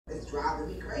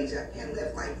driving me crazy. I can't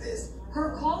live like this.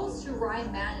 Her calls to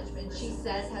Ryan Management, she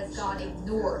says, has gone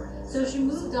ignored. So she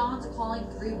moved on to calling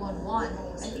 311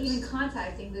 and even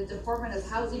contacting the Department of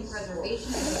Housing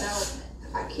Preservation and Development.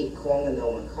 I keep calling, no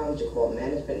one comes. You call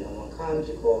management, no one comes.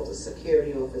 You call the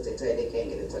security office, they say they can't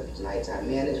get in touch with nighttime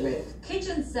management.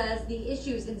 Kitchen says the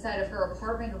issues inside of her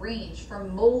apartment range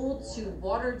from mold to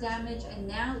water damage and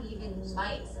now even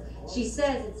mice. She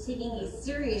says it's taking a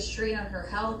serious strain on her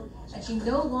health, and she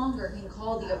no longer can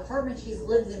call the apartment she's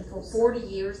lived in for 40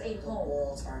 years a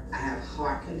home. I have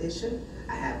heart condition.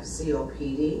 I have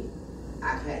COPD.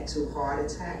 I've had 2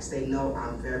 heart attacks. They know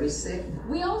I'm very sick.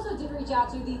 We also did reach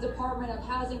out to the Department of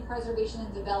Housing Preservation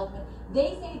and Development.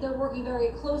 They say they're working very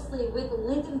closely with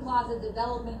Linton Plaza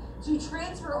Development to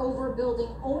transfer over building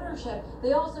ownership.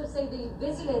 They also say they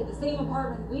visited the same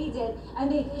apartment we did,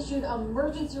 and they've issued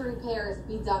emergency repairs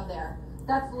be done there.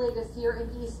 That's the latest here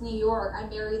in East New York. I'm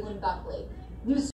Mary Lynn Buckley. News